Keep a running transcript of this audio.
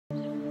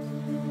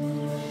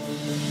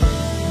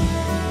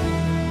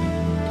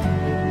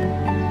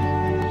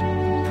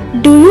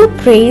Do you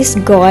praise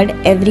God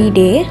every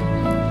day?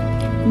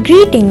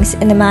 Greetings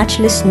in the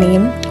matchless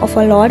name of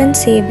our Lord and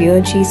Savior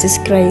Jesus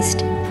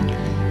Christ.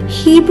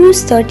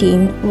 Hebrews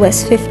 13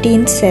 verse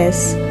 15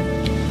 says,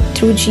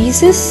 "Through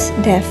Jesus,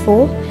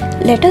 therefore,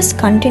 let us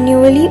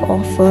continually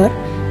offer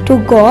to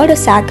God a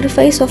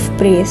sacrifice of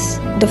praise,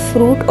 the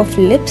fruit of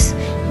lips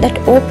that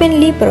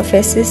openly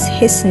professes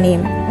His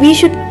name." We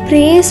should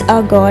praise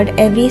our God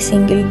every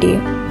single day,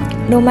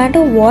 no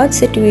matter what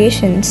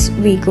situations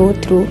we go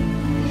through.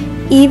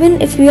 Even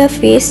if we are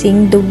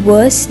facing the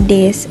worst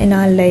days in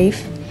our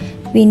life,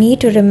 we need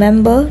to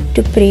remember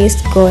to praise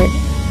God.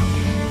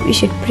 We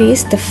should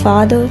praise the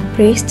Father,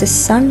 praise the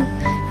Son,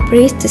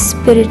 praise the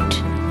Spirit,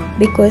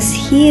 because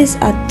He is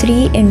our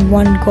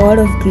three-in-one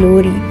God of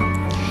glory,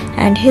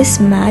 and His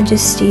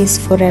Majesty is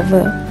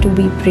forever to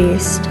be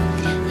praised.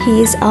 He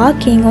is our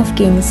King of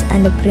Kings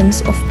and the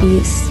Prince of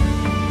Peace.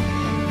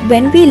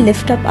 When we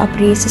lift up our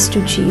praises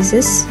to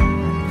Jesus,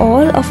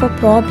 all of our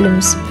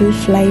problems will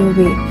fly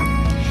away,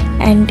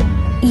 and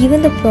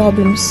even the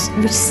problems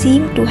which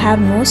seem to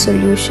have no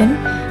solution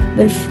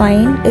will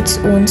find its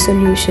own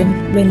solution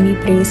when we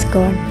praise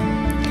God.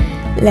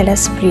 Let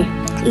us pray.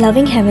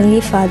 Loving Heavenly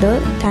Father,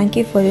 thank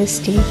you for this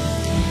day.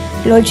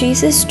 Lord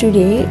Jesus,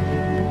 today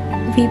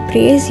we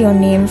praise your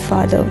name,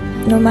 Father,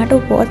 no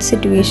matter what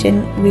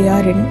situation we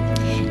are in.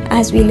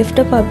 As we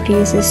lift up our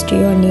praises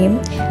to your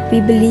name, we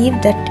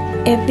believe that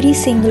every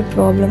single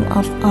problem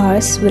of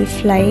ours will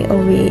fly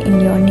away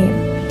in your name.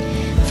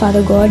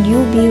 Father God, you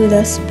be with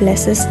us,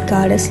 bless us,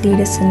 guard us,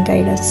 lead us and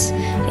guide us.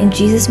 In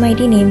Jesus'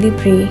 mighty name we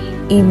pray.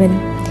 Amen.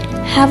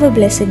 Have a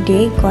blessed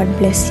day. God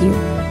bless you.